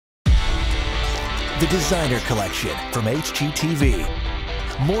The Designer Collection from HGTV.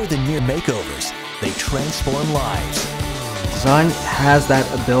 More than mere makeovers, they transform lives. Design has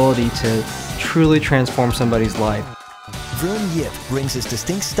that ability to truly transform somebody's life. Vern Yip brings his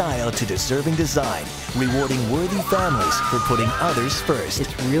distinct style to deserving design, rewarding worthy families for putting others first.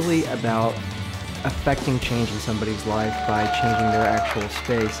 It's really about affecting change in somebody's life by changing their actual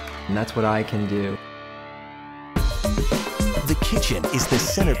space, and that's what I can do. The kitchen is the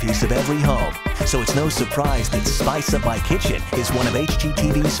centerpiece of every home, so it's no surprise that Spice Up My Kitchen is one of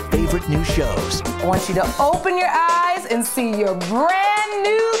HGTV's favorite new shows. I want you to open your eyes and see your brand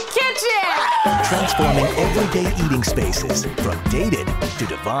new kitchen! Transforming everyday eating spaces from dated to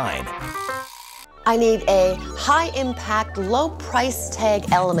divine. I need a high-impact, low-price tag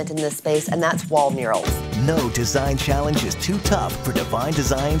element in this space, and that's wall murals. No design challenge is too tough for Divine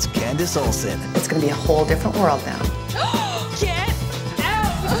Design's Candace Olson. It's going to be a whole different world now. Get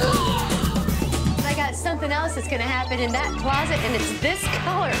out! I got something else that's going to happen in that closet, and it's this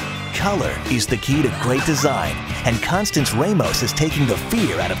color. Color is the key to great design, and Constance Ramos is taking the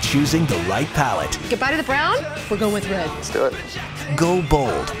fear out of choosing the right palette. Goodbye to the brown, we're going with red. Let's do it. Go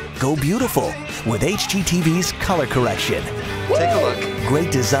bold, go beautiful with HGTV's color correction. Take a look.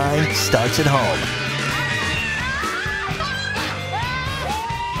 Great design starts at home.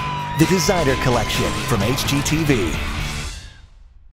 The Designer Collection from HGTV.